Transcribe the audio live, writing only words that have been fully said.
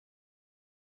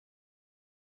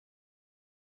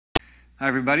Hi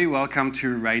everybody, welcome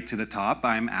to Right to the Top.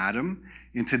 I'm Adam.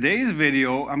 In today's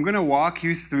video, I'm going to walk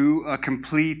you through a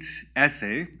complete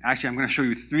essay. Actually, I'm going to show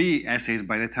you 3 essays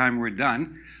by the time we're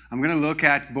done. I'm going to look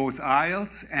at both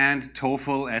IELTS and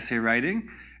TOEFL essay writing,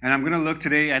 and I'm going to look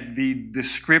today at the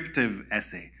descriptive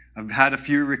essay. I've had a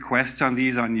few requests on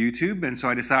these on YouTube, and so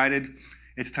I decided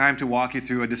it's time to walk you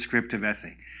through a descriptive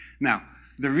essay. Now,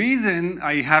 the reason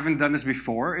I haven't done this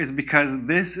before is because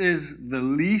this is the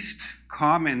least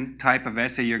common type of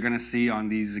essay you're going to see on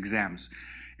these exams.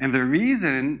 And the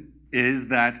reason is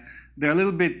that they're a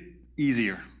little bit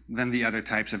easier than the other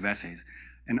types of essays.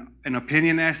 An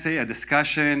opinion essay, a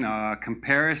discussion, a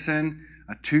comparison,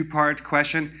 a 2-part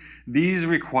question, these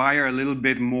require a little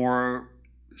bit more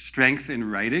strength in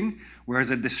writing,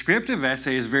 whereas a descriptive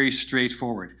essay is very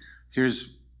straightforward.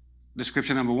 Here's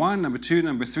description number 1, number 2,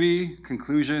 number 3,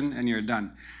 conclusion, and you're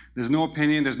done. There's no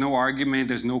opinion, there's no argument,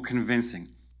 there's no convincing.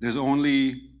 There's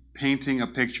only painting a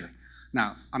picture.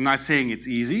 Now, I'm not saying it's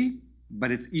easy,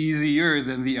 but it's easier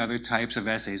than the other types of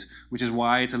essays, which is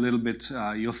why it's a little bit,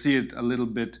 you'll see it a little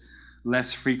bit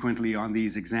less frequently on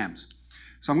these exams.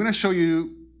 So I'm going to show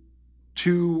you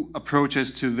 2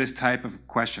 approaches to this type of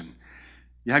question.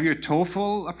 You have your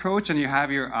TOEFL approach and you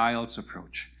have your IELTS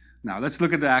approach. Now, let's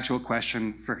look at the actual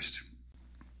question first.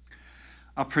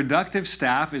 A productive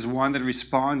staff is one that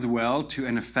responds well to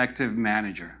an effective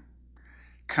manager.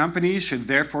 Companies should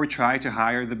therefore try to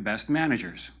hire the best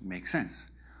managers. Makes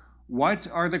sense. What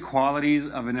are the qualities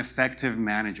of an effective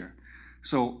manager?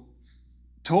 So,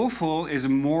 TOEFL is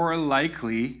more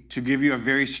likely to give you a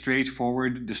very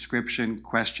straightforward description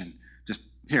question. Just,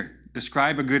 here,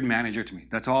 describe a good manager to me.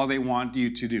 That's all they want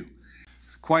you to do.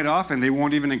 Quite often, they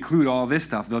won't even include all this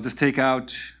stuff. They'll just take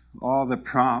out all the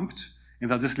prompt, and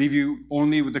they'll just leave you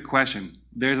only with the question.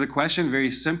 There's a question,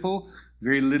 very simple,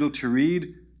 very little to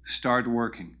read. Start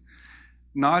working.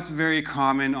 Not very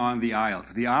common on the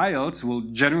IELTS. The IELTS will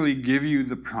generally give you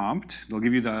the prompt. They'll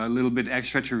give you the little bit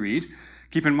extra to read.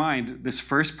 Keep in mind, this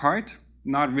first part,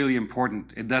 not really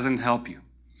important. It doesn't help you.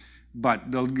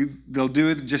 But they'll do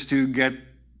it just to get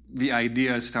the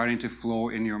ideas starting to flow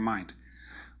in your mind.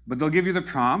 But they'll give you the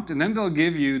prompt, and then they'll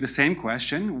give you the same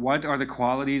question, what are the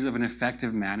qualities of an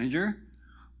effective manager?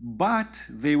 But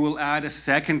they will add a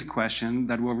second question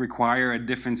that will require a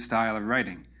different style of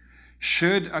writing.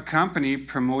 Should a company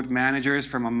promote managers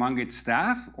from among its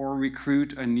staff or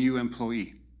recruit a new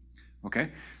employee?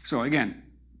 Okay, so again,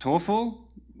 TOEFL,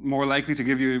 more likely to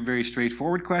give you a very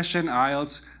straightforward question.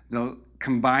 IELTS, they'll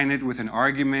combine it with an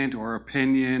argument or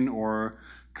opinion or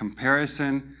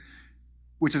comparison,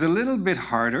 which is a little bit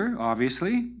harder,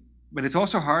 obviously, but it's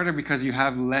also harder because you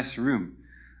have less room.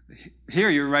 Here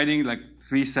you're writing like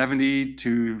 370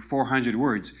 to 400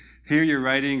 words. Here you're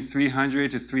writing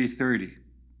 300 to 330.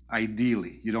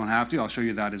 Ideally. You don't have to. I'll show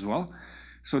you that as well.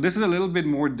 So this is a little bit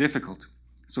more difficult.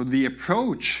 So the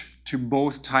approach to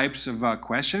both types of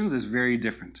questions is very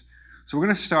different. So we're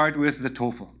going to start with the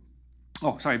TOEFL.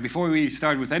 Oh, sorry. Before we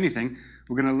start with anything,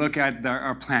 we're going to look at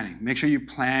our planning. Make sure you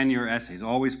plan your essays.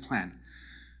 Always plan.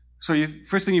 So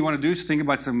first thing you want to do is think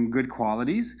about some good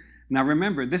qualities. Now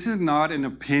remember, this is not an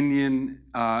opinion,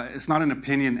 it's not an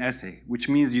opinion essay, which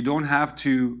means you don't have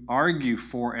to argue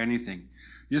for anything.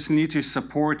 You just need to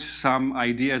support some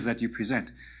ideas that you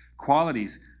present.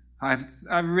 Qualities,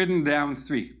 I've written down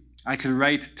 3. I could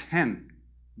write 10,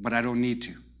 but I don't need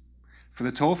to. For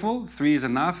the TOEFL, 3 is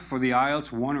enough. For the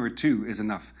IELTS, 1 or 2 is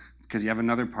enough, because you have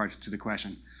another part to the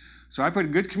question. So I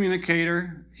put good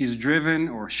communicator, he's driven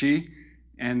or she,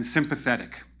 and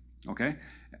sympathetic, okay?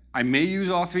 I may use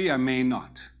all 3, I may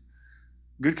not.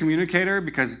 Good communicator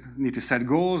because you need to set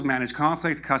goals, manage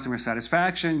conflict, customer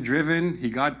satisfaction, driven. He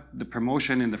got the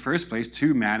promotion in the first place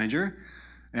to manager,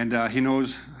 and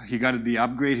he got the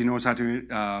upgrade. He knows how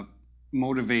to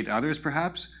motivate others,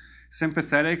 perhaps.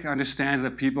 Sympathetic, understands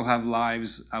that people have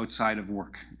lives outside of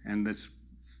work, and this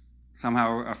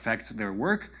somehow affects their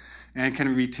work, and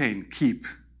can retain, keep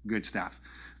good staff.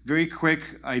 Very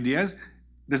quick ideas.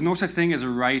 There's no such thing as a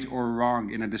right or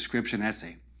wrong in a description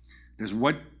essay. There's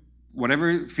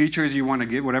whatever features you want to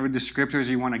give, whatever descriptors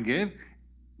you want to give,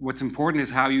 what's important is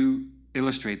how you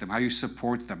illustrate them, how you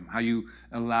support them, how you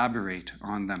elaborate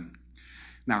on them.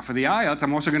 Now, for the IELTS,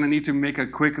 I'm also going to need to make a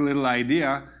quick little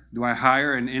idea. Do I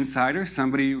hire an insider,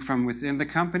 somebody from within the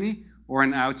company, or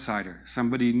an outsider,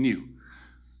 somebody new?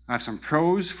 I have some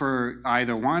pros for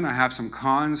either one. I have some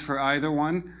cons for either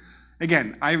one.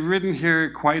 Again, I've written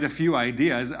here quite a few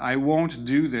ideas. I won't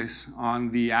do this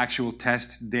on the actual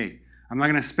test day. I'm not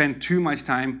going to spend too much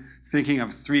time thinking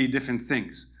of 3 different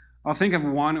things. I'll think of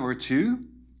 1 or 2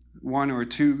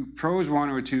 pros, 1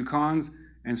 or 2 cons,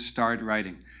 and start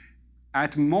writing.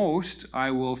 At most,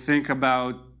 I will think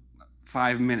about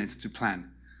 5 minutes to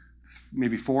plan.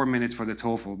 Maybe 4 minutes for the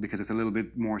TOEFL because it's a little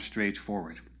bit more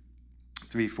straightforward.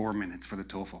 3-4 minutes for the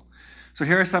TOEFL. So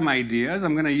here are some ideas.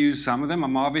 I'm going to use some of them.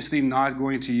 I'm obviously not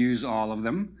going to use all of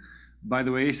them. By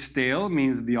the way, stale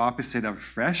means the opposite of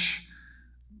fresh.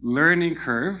 Learning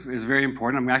curve is very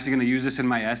important. I'm actually going to use this in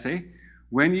my essay.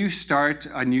 When you start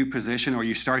a new position or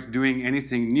you start doing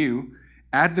anything new,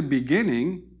 at the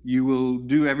beginning, you will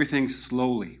do everything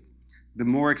slowly. The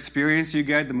more experience you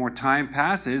get, the more time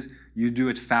passes, you do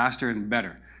it faster and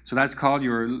better. So that's called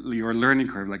your learning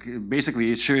curve. Like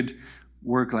basically, it should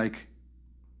work like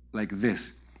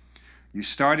this. You're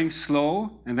starting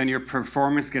slow, and then your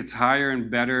performance gets higher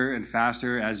and better and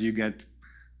faster as you get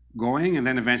going, and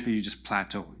then eventually you just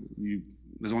plateau.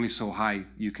 There's only so high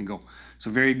you can go. So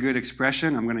very good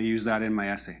expression. I'm going to use that in my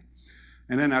essay.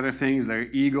 And then other things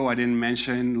like ego, I didn't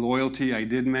mention. Loyalty, I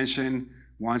did mention.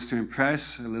 Wants to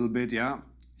impress a little bit, yeah.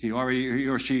 He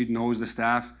or she knows the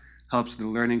staff, helps the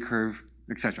learning curve,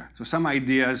 etc. So some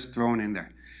ideas thrown in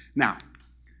there. Now,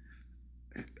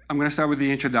 I'm going to start with the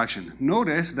introduction.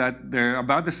 Notice that they're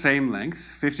about the same length,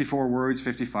 54 words,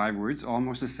 55 words,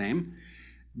 almost the same.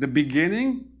 The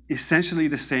beginning, essentially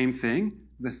the same thing.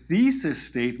 The thesis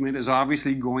statement is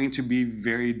obviously going to be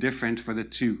very different for the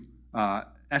two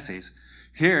essays.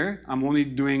 Here, I'm only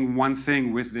doing one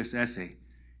thing with this essay.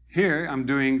 Here, I'm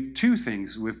doing two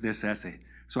things with this essay.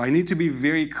 So I need to be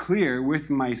very clear with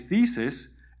my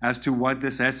thesis as to what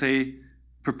this essay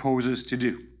proposes to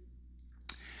do.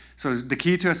 So the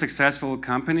key to a successful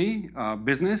company,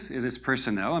 business, is its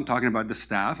personnel. I'm talking about the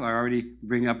staff. I already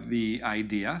bring up the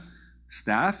idea.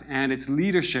 Staff and its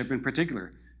leadership in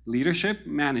particular. Leadership,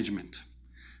 management.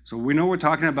 So we know we're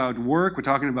talking about work, we're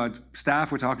talking about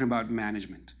staff, we're talking about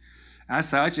management. As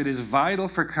such, it is vital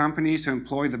for companies to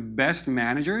employ the best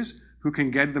managers who can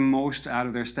get the most out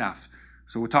of their staff.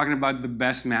 So we're talking about the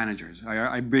best managers.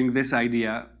 I bring this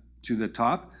idea to the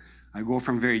top. I go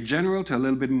from very general to a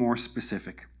little bit more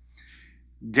specific.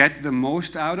 Get the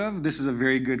most out of, this is a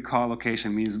very good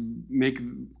collocation, means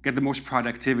get the most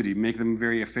productivity, make them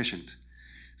very efficient.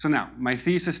 So now, my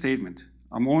thesis statement.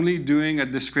 I'm only doing a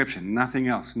description, nothing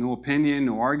else. No opinion,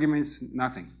 no arguments,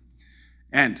 nothing.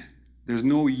 And there's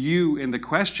no you in the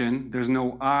question, there's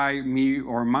no I, me,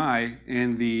 or my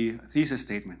in the thesis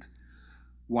statement.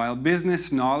 While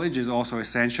business knowledge is also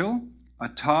essential, a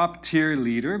top-tier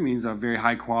leader, means a very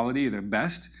high quality, the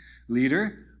best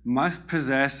leader, must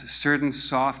possess certain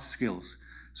soft skills.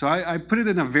 So I put it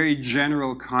in a very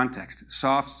general context,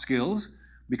 soft skills,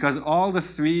 because all the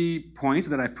 3 points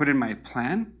that I put in my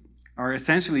plan are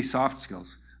essentially soft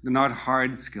skills. They're not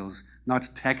hard skills, not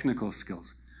technical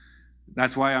skills.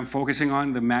 That's why I'm focusing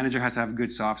on the manager has to have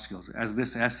good soft skills, as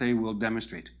this essay will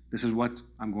demonstrate. This is what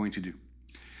I'm going to do.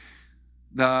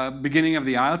 The beginning of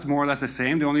the IELTS, more or less the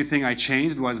same. The only thing I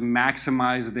changed was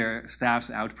maximize their staff's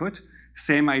output.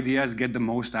 Same idea as get the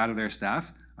most out of their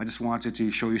staff. I just wanted to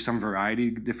show you some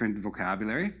variety, different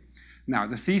vocabulary. Now,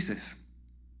 the thesis.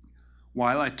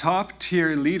 While a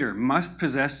top-tier leader must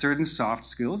possess certain soft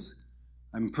skills,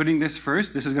 I'm putting this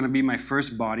first. This is going to be my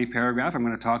first body paragraph. I'm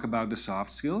going to talk about the soft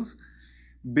skills.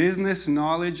 Business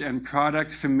knowledge and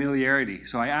product familiarity.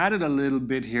 So I added a little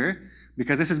bit here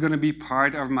because this is going to be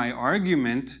part of my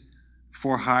argument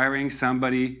for hiring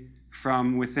somebody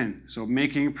from within. So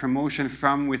making promotion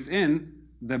from within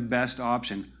the best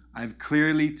option. I've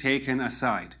clearly taken a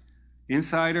side.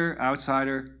 Insider,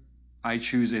 outsider, I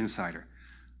choose insider.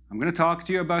 I'm going to talk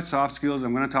to you about soft skills.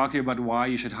 I'm going to talk to you about why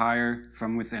you should hire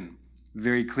from within.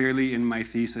 Very clearly in my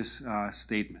thesis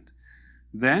statement.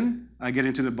 Then I get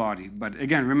into the body. But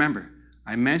again, remember,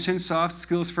 I mentioned soft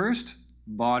skills first,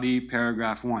 body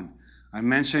paragraph 1. I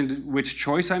mentioned which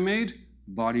choice I made,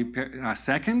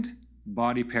 second,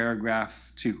 body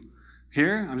paragraph 2.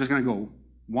 Here, I'm just going to go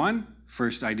 1,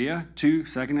 first idea, 2,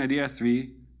 second idea, 3,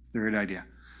 third idea.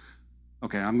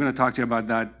 Okay, I'm going to talk to you about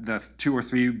that, the 2 or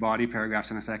 3 body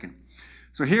paragraphs in a second.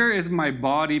 So here is my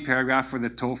body paragraph for the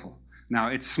TOEFL. Now,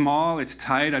 it's small, it's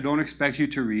tight, I don't expect you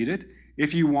to read it.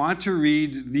 If you want to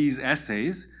read these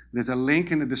essays, there's a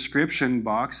link in the description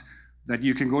box that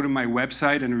you can go to my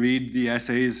website and read the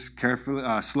essays carefully,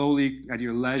 slowly, at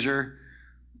your leisure.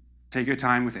 Take your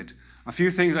time with it. A few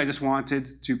things I just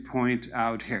wanted to point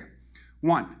out here.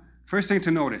 1, first thing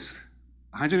to notice,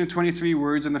 123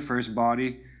 words in the first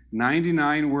body,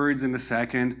 99 words in the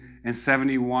second, and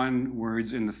 71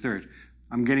 words in the third.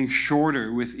 I'm getting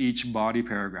shorter with each body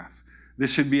paragraph.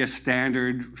 This should be a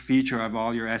standard feature of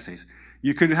all your essays.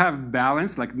 You could have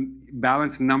balance, like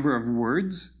balanced number of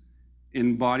words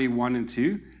in body 1 and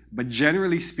 2, but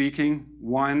generally speaking,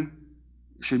 1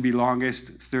 should be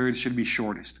longest, third should be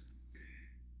shortest.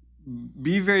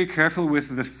 Be very careful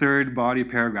with the third body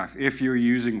paragraph if you're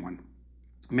using one.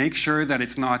 Make sure that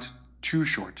it's not too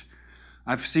short.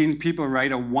 I've seen people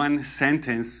write a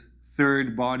one-sentence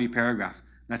third body paragraph.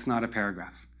 That's not a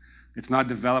paragraph. It's not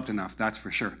developed enough, that's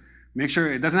for sure. Make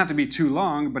sure it doesn't have to be too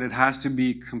long, but it has to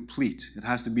be complete. It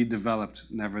has to be developed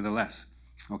nevertheless,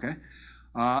 okay?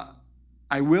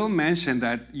 I will mention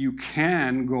that you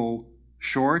can go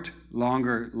short,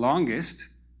 longer, longest.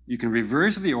 You can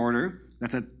reverse the order.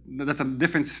 That's a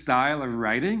different style of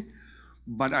writing,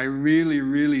 but I really,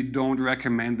 really don't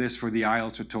recommend this for the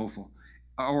IELTS or TOEFL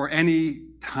or any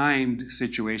timed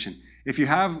situation. If you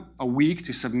have a week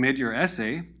to submit your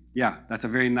essay, yeah, that's a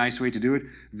very nice way to do it.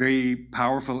 Very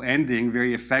powerful ending,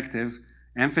 very effective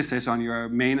emphasis on your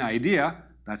main idea,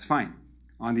 that's fine.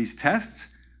 On these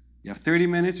tests, you have 30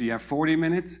 minutes, you have 40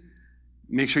 minutes.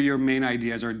 Make sure your main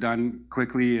ideas are done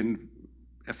quickly and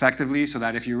effectively so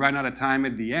that if you run out of time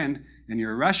at the end and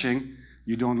you're rushing,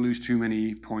 you don't lose too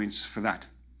many points for that.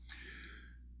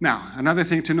 Now, another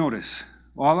thing to notice.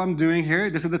 All I'm doing here,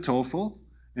 this is the TOEFL,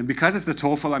 and because it's the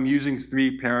TOEFL, I'm using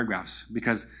 3 paragraphs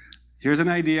because here's an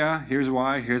idea, here's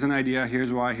why, here's an idea,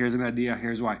 here's why, here's an idea,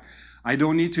 here's why. I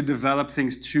don't need to develop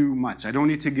things too much. I don't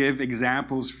need to give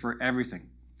examples for everything.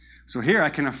 So here I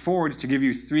can afford to give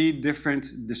you 3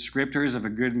 different descriptors of a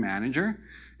good manager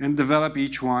and develop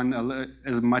each one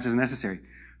as much as necessary.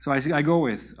 So I go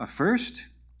with a first,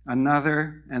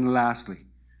 another, and lastly.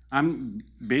 I'm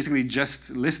basically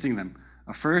just listing them.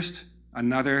 A first,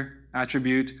 another,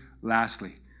 attribute,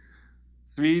 lastly.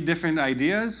 3 different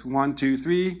ideas, 1, 2,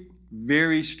 3,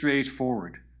 very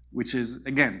straightforward, which is,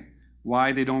 again,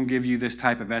 why they don't give you this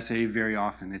type of essay very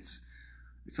often. It's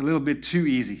a little bit too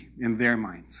easy in their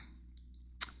minds.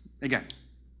 Again,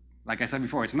 like I said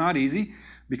before, it's not easy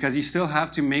because you still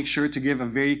have to make sure to give a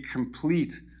very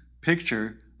complete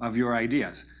picture of your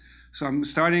ideas. So I'm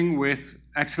starting with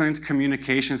excellent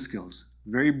communication skills.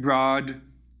 Very broad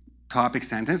topic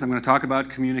sentence. I'm going to talk about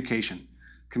communication.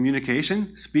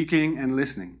 Communication, speaking, and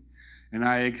listening. And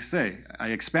I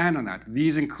expand on that.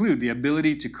 These include the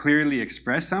ability to clearly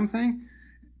express something,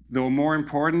 though more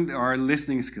important are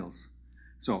listening skills.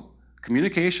 So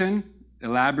communication,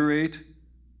 elaborate,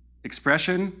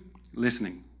 expression,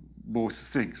 listening, both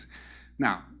things.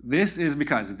 Now, this is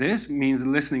because this means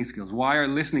listening skills. Why are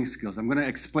listening skills? I'm going to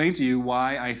explain to you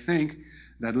why I think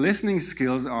that listening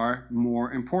skills are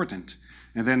more important.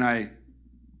 And then I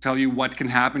tell you what can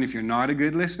happen if you're not a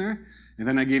good listener. And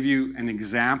then I give you an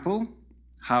example,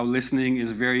 how listening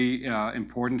is very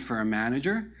important for a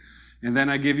manager. And then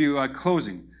I give you a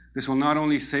closing. This will not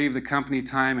only save the company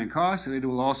time and cost, it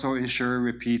will also ensure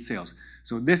repeat sales.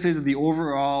 So this is the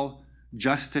overall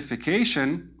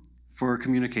justification for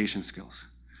communication skills.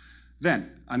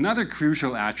 Then, another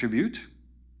crucial attribute,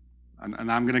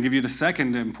 and I'm going to give you the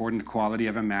second important quality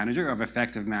of a manager, of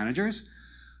effective managers.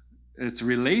 It's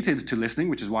related to listening,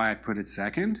 which is why I put it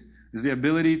second, is the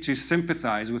ability to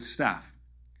sympathize with staff.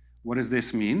 What does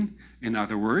this mean? In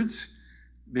other words,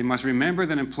 they must remember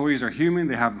that employees are human,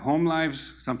 they have home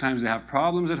lives, sometimes they have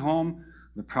problems at home,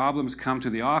 the problems come to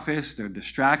the office, they're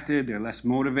distracted, they're less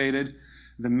motivated.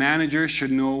 The manager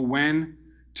should know when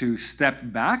to step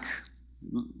back,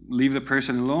 leave the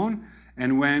person alone,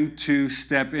 and when to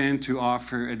step in to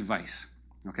offer advice,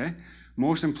 okay?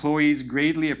 Most employees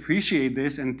greatly appreciate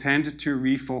this and tend to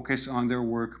refocus on their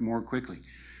work more quickly.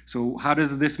 So how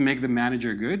does this make the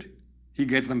manager good? He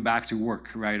gets them back to work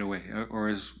right away, or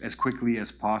as quickly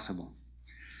as possible.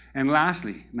 And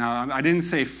lastly, now I didn't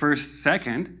say first,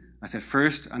 second, I said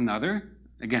first, another.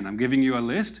 Again, I'm giving you a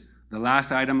list. The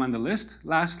last item on the list,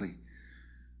 lastly.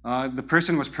 The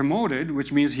person was promoted,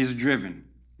 which means he's driven.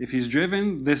 If he's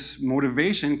driven, this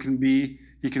motivation can be,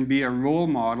 he can be a role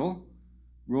model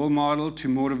to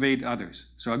motivate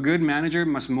others. So a good manager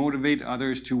must motivate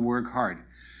others to work hard.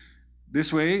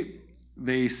 This way,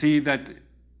 they see that,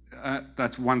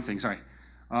 that's one thing, sorry.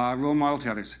 Role model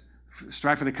to others.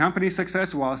 Strive for the company's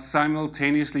success while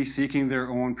simultaneously seeking their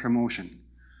own promotion.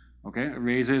 Okay,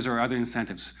 raises or other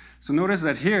incentives. So notice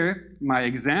that here, my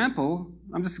example,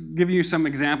 I'm just giving you some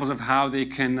examples of how they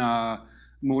can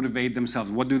motivate themselves.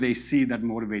 What do they see that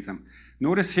motivates them?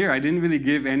 Notice here, I didn't really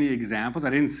give any examples. I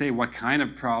didn't say what kind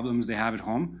of problems they have at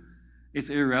home.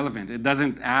 It's irrelevant. It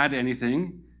doesn't add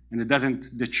anything, and it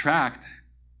doesn't detract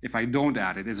if I don't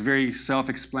add it. It's very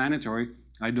self-explanatory.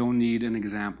 I don't need an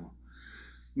example.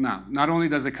 Now, not only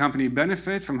does the company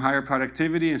benefit from higher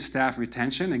productivity and staff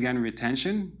retention, again,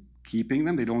 retention, keeping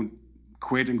them, they don't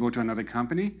quit and go to another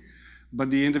company,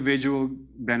 but the individual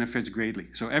benefits greatly.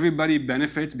 So everybody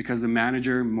benefits because the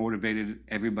manager motivated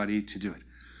everybody to do it.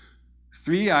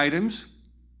 3 items,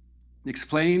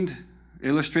 explained,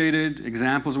 illustrated,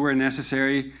 examples where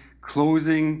necessary,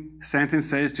 closing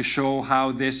sentences to show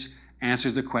how this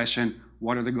answers the question,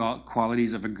 what are the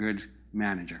qualities of a good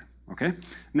manager? Okay?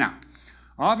 Now,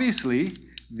 obviously,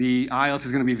 the IELTS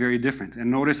is going to be very different. And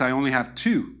notice I only have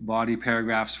 2 body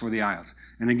paragraphs for the IELTS.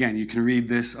 And again, you can read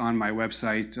this on my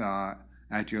website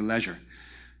at your leisure.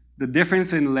 The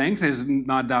difference in length is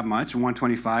not that much,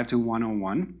 125 to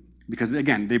 101, because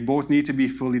again, they both need to be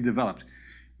fully developed.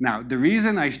 Now, the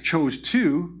reason I chose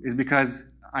 2 is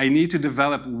because I need to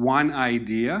develop one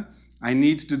idea. I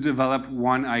need to develop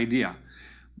one idea.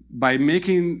 By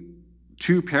making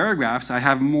 2 paragraphs, I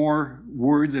have more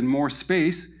words and more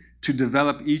space to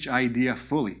develop each idea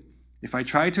fully. If I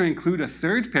try to include a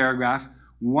 3rd paragraph,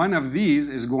 one of these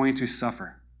is going to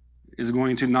suffer, is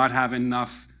going to not have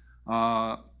enough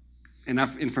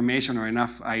information or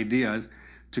enough ideas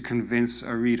to convince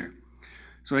a reader.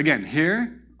 So again,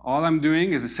 here, all I'm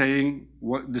doing is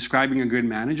describing a good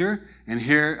manager, and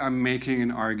here I'm making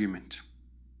an argument.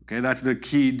 Okay, that's the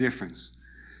key difference.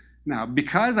 Now,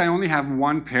 because I only have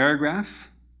 1 paragraph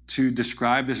to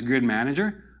describe this good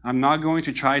manager, I'm not going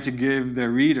to try to give the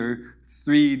reader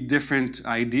 3 different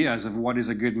ideas of what is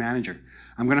a good manager.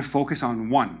 I'm going to focus on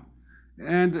 1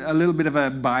 and a little bit of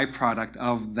a byproduct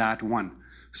of that 1.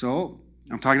 So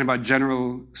I'm talking about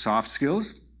general soft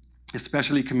skills,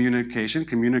 especially communication,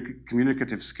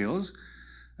 communicative skills.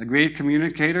 A great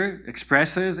communicator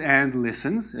expresses and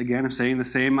listens. Again, I'm saying the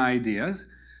same ideas.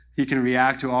 He can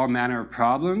react to all manner of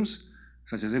problems,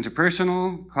 such as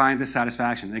interpersonal, client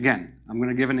dissatisfaction. Again, I'm going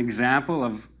to give an example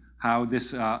of how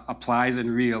this applies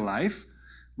in real life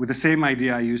with the same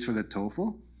idea I used for the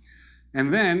TOEFL.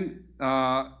 And then,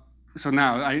 so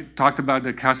now I talked about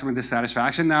the customer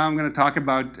dissatisfaction. Now I'm going to talk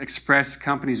about express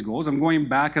company's goals. I'm going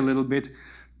back a little bit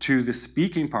to the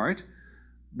speaking part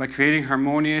by creating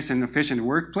harmonious and efficient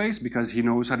workplace, because he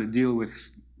knows how to deal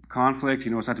with conflict. He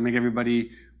knows how to make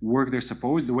everybody work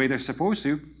the way they're supposed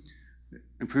to.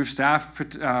 Improve staff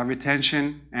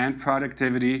retention and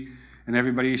productivity, and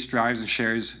everybody strives and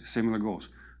shares similar goals.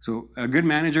 So a good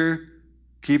manager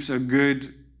keeps a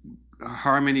good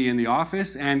harmony in the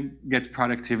office and gets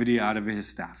productivity out of his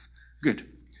staff. Good.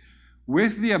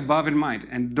 With the above in mind,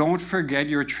 and don't forget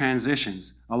your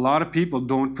transitions. A lot of people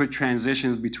don't put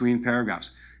transitions between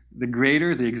paragraphs. The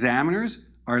graders, the examiners,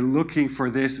 are looking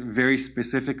for this very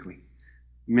specifically.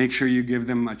 Make sure you give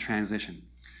them a transition.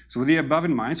 So with the above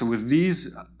in mind, so with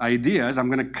these ideas, I'm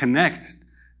going to connect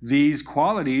these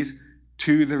qualities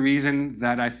to the reason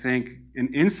that I think an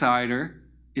insider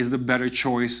is the better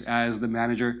choice as the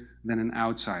manager than an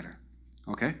outsider.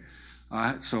 Okay?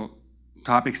 So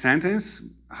topic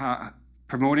sentence,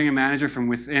 promoting a manager from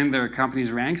within their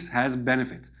company's ranks has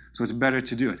benefits. So it's better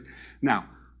to do it. Now,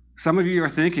 some of you are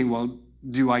thinking, well,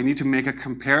 do I need to make a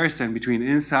comparison between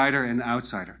insider and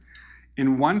outsider?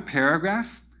 In 1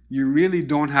 paragraph, you really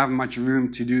don't have much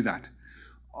room to do that.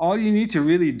 All you need to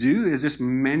really do is just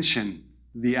mention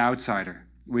the outsider,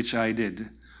 which I did.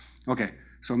 Okay,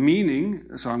 so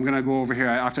meaning, so I'm going to go over here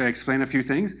after I explain a few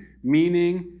things,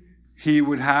 meaning he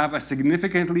would have a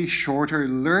significantly shorter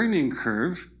learning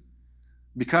curve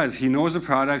because he knows the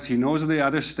products, he knows the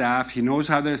other staff, he knows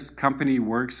how this company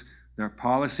works, their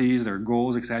policies, their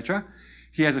goals, etc.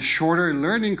 He has a shorter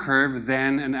learning curve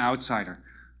than an outsider.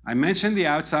 I mentioned the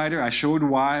outsider. I showed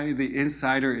why the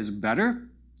insider is better.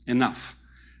 Enough.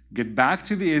 Get back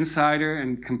to the insider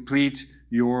and complete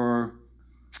your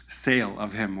sale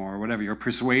of him or whatever, your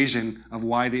persuasion of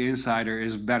why the insider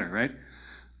is better, right?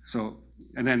 So,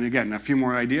 and then again, a few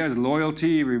more ideas.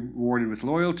 Loyalty, rewarded with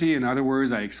loyalty. In other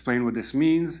words, I explain what this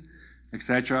means,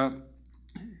 etc.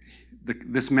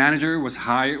 This manager was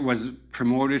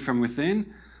promoted from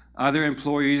within. Other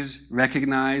employees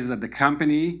recognize that the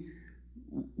company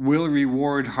will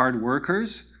reward hard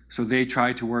workers, so they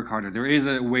try to work harder. There is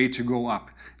a way to go up.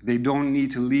 They don't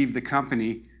need to leave the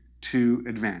company to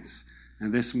advance.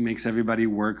 And this makes everybody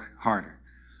work harder.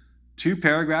 2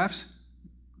 paragraphs,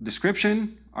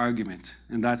 description, argument.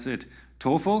 And that's it.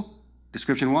 TOEFL,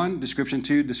 description 1, description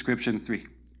 2, description 3.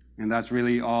 And that's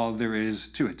really all there is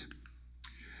to it.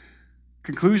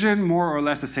 Conclusion, more or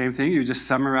less the same thing. You're just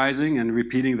summarizing and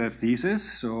repeating the thesis.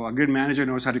 So a good manager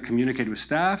knows how to communicate with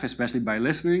staff, especially by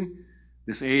listening.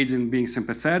 This aids in being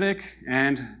sympathetic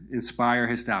and inspire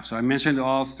his staff. So I mentioned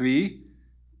all 3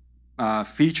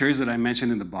 features that I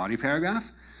mentioned in the body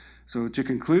paragraph. So to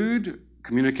conclude,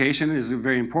 communication is a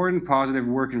very important, positive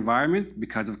work environment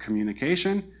because of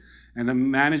communication. And the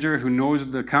manager who knows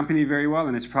the company very well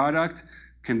and its product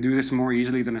can do this more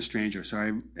easily than a stranger. So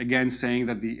I'm again saying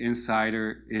that the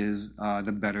insider is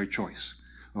the better choice.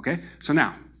 Okay, so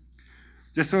now,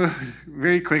 just so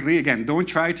very quickly, again, don't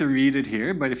try to read it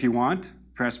here, but if you want,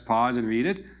 press pause and read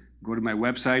it. Go to my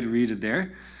website, read it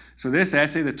there. So this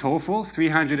essay, the TOEFL,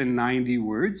 390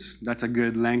 words. That's a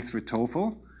good length for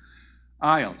TOEFL.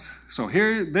 IELTS. So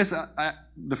here,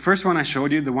 the first one I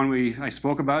showed you, the one I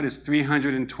spoke about, is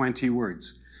 320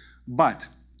 words. But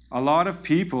a lot of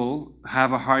people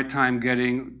have a hard time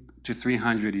getting to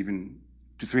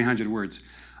 300 words.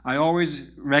 I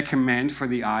always recommend for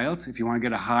the IELTS, if you want to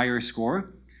get a higher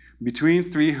score, between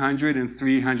 300 and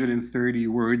 330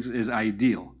 words is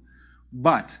ideal.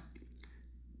 But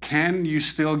can you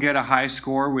still get a high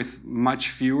score with much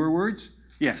fewer words?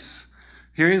 Yes.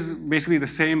 Here is basically the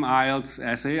same IELTS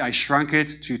essay. I shrunk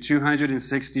it to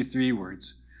 263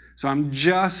 words. So I'm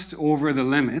just over the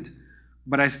limit,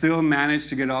 but I still managed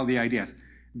to get all the ideas.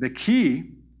 The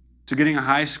key to getting a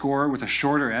high score with a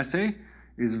shorter essay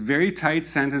is very tight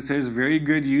sentences, very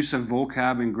good use of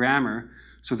vocab and grammar,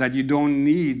 so that you don't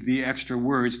need the extra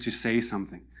words to say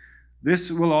something.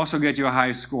 This will also get you a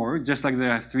high score, just like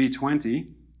the 320,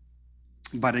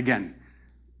 but again,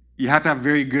 you have to have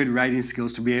very good writing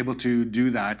skills to be able to do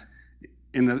that,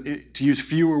 to use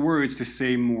fewer words to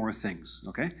say more things,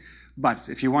 okay? But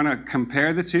if you want to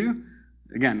compare the two,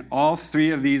 again, all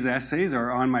three of these essays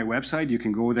are on my website. You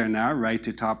can go there now,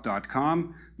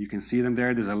 writetotop.com. You can see them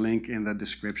there. There's a link in the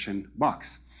description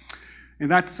box. And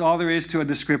that's all there is to a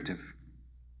descriptive.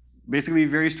 Basically,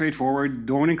 very straightforward.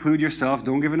 Don't include yourself.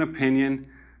 Don't give an opinion.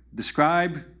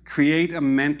 Describe, create a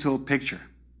mental picture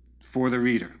for the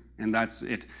reader. And that's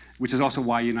it, which is also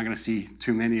why you're not going to see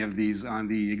too many of these on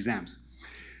the exams.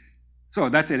 So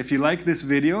that's it. If you like this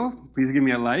video, please give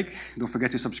me a like. Don't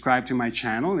forget to subscribe to my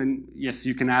channel. And yes,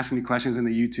 you can ask me questions in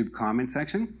the YouTube comment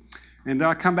section. And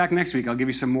I'll come back next week. I'll give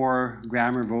you some more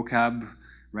grammar, vocab,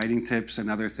 writing tips,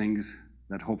 and other things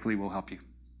that hopefully will help you.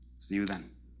 See you then.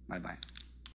 Bye-bye.